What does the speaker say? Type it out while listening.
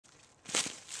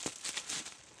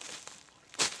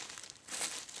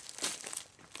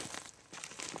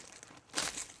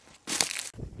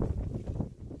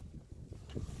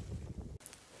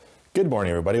Good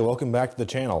morning, everybody. Welcome back to the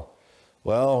channel.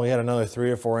 Well, we had another 3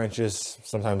 or 4 inches,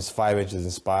 sometimes 5 inches in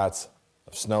spots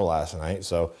of snow last night.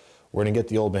 So we're gonna get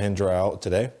the old Mahindra out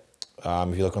today.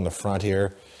 If you look on the front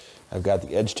here, I've got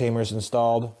the edge tamers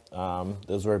installed.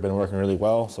 Those have been working really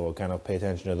well, so we'll kind of pay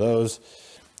attention to those.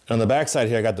 On the back side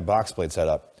here, I got the box plate set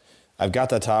up. I've got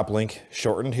the top link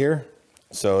shortened here,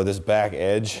 so this back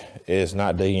edge is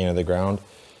not digging into the ground.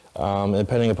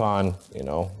 Depending upon,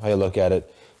 how you look at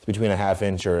it, it's between a ½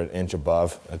 inch or 1 inch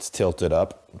above. It's tilted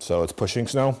up, so it's pushing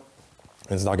snow,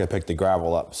 and it's not gonna pick the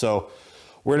gravel up. So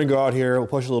we're gonna go out here, we'll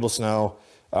push a little snow.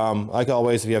 Like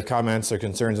always, if you have comments or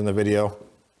concerns in the video,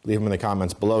 leave them in the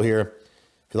comments below here.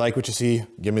 If you like what you see,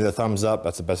 give me the thumbs up.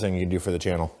 That's the best thing you can do for the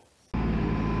channel.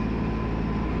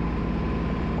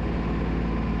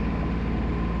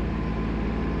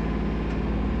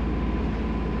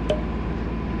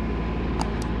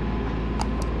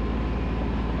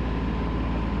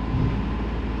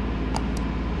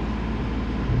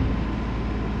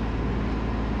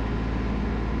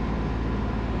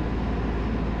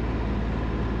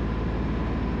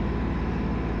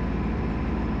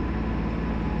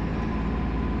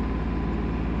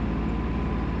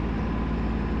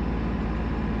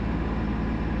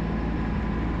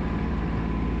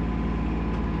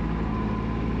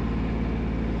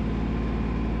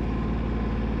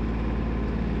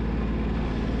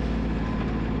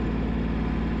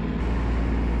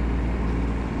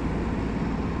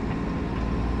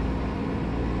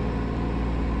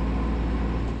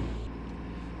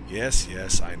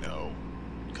 Yes, I know.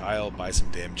 Kyle, buy some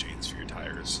damn chains for your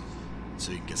tires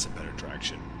so you can get some better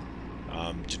traction.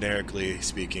 Generically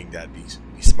speaking, that'd be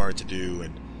smart to do,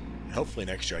 and hopefully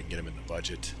next year I can get them in the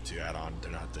budget to add on.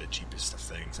 They're not the cheapest of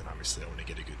things, and obviously I want to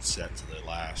get a good set so they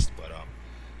last, but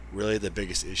really the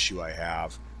biggest issue I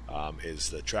have is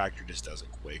the tractor just doesn't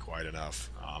weigh quite enough,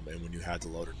 and when you had to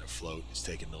load it in a float, it's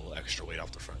taking a little extra weight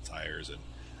off the front tires, and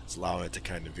it's allowing it to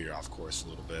kind of veer off course a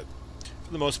little bit.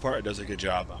 For the most part, it does a good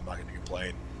job. I'm not going to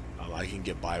complain. I can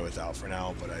get by without for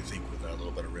now, but I think with a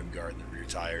little bit of rim guard in the rear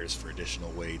tires for additional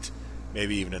weight,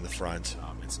 maybe even in the front,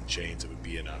 and some chains, it would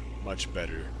be in a much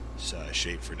better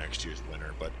shape for next year's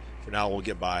winter. But for now, we'll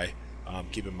get by.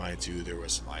 Keep in mind, too, there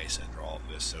was some ice under all of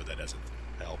this, so that doesn't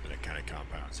help, and it kind of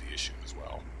compounds the issue as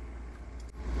well.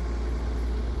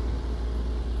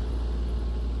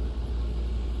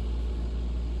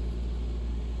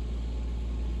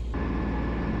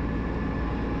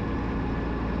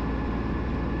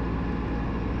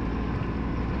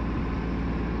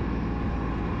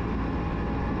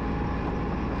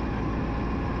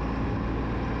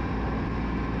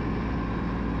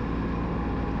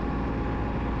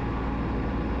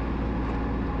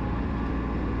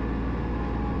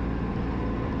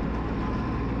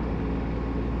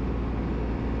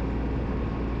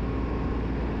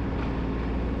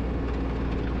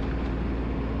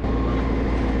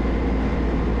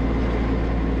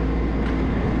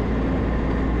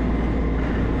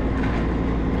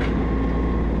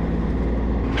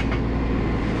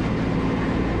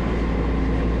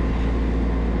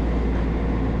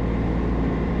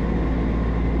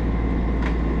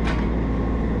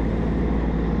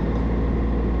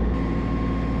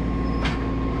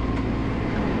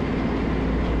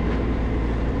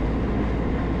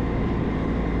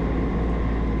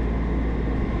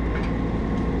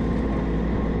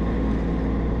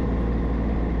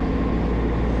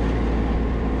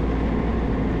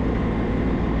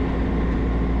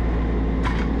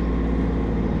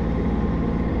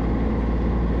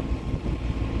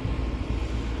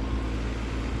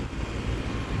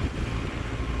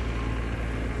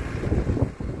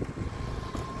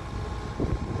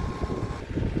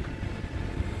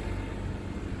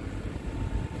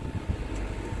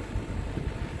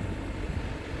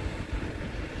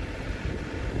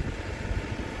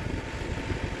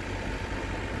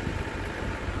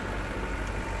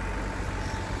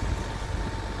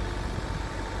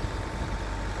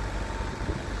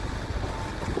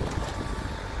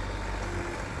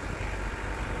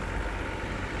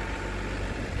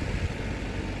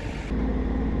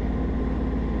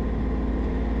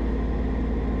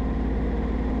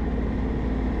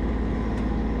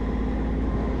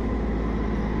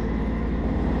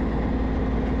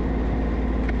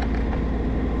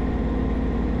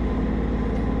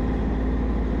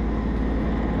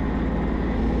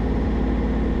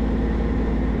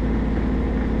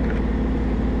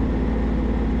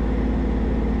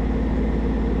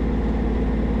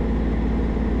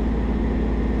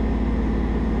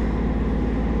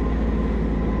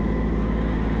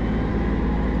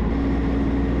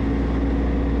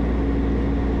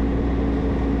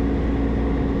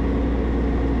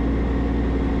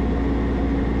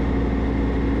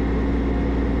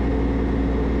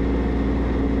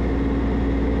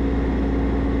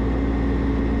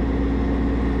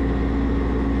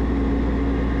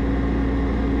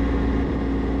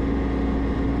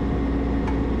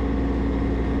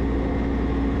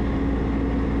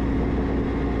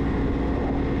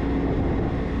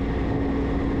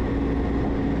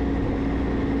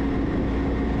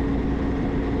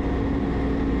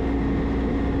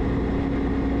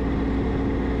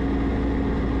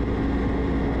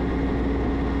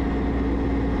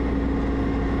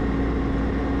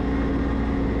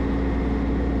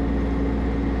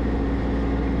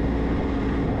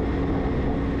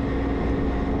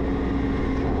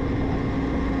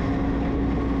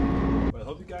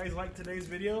 liked today's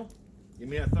video, give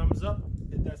me a thumbs up,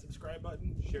 hit that subscribe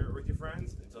button, share it with your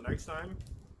friends. Until next time,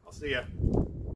 I'll see ya.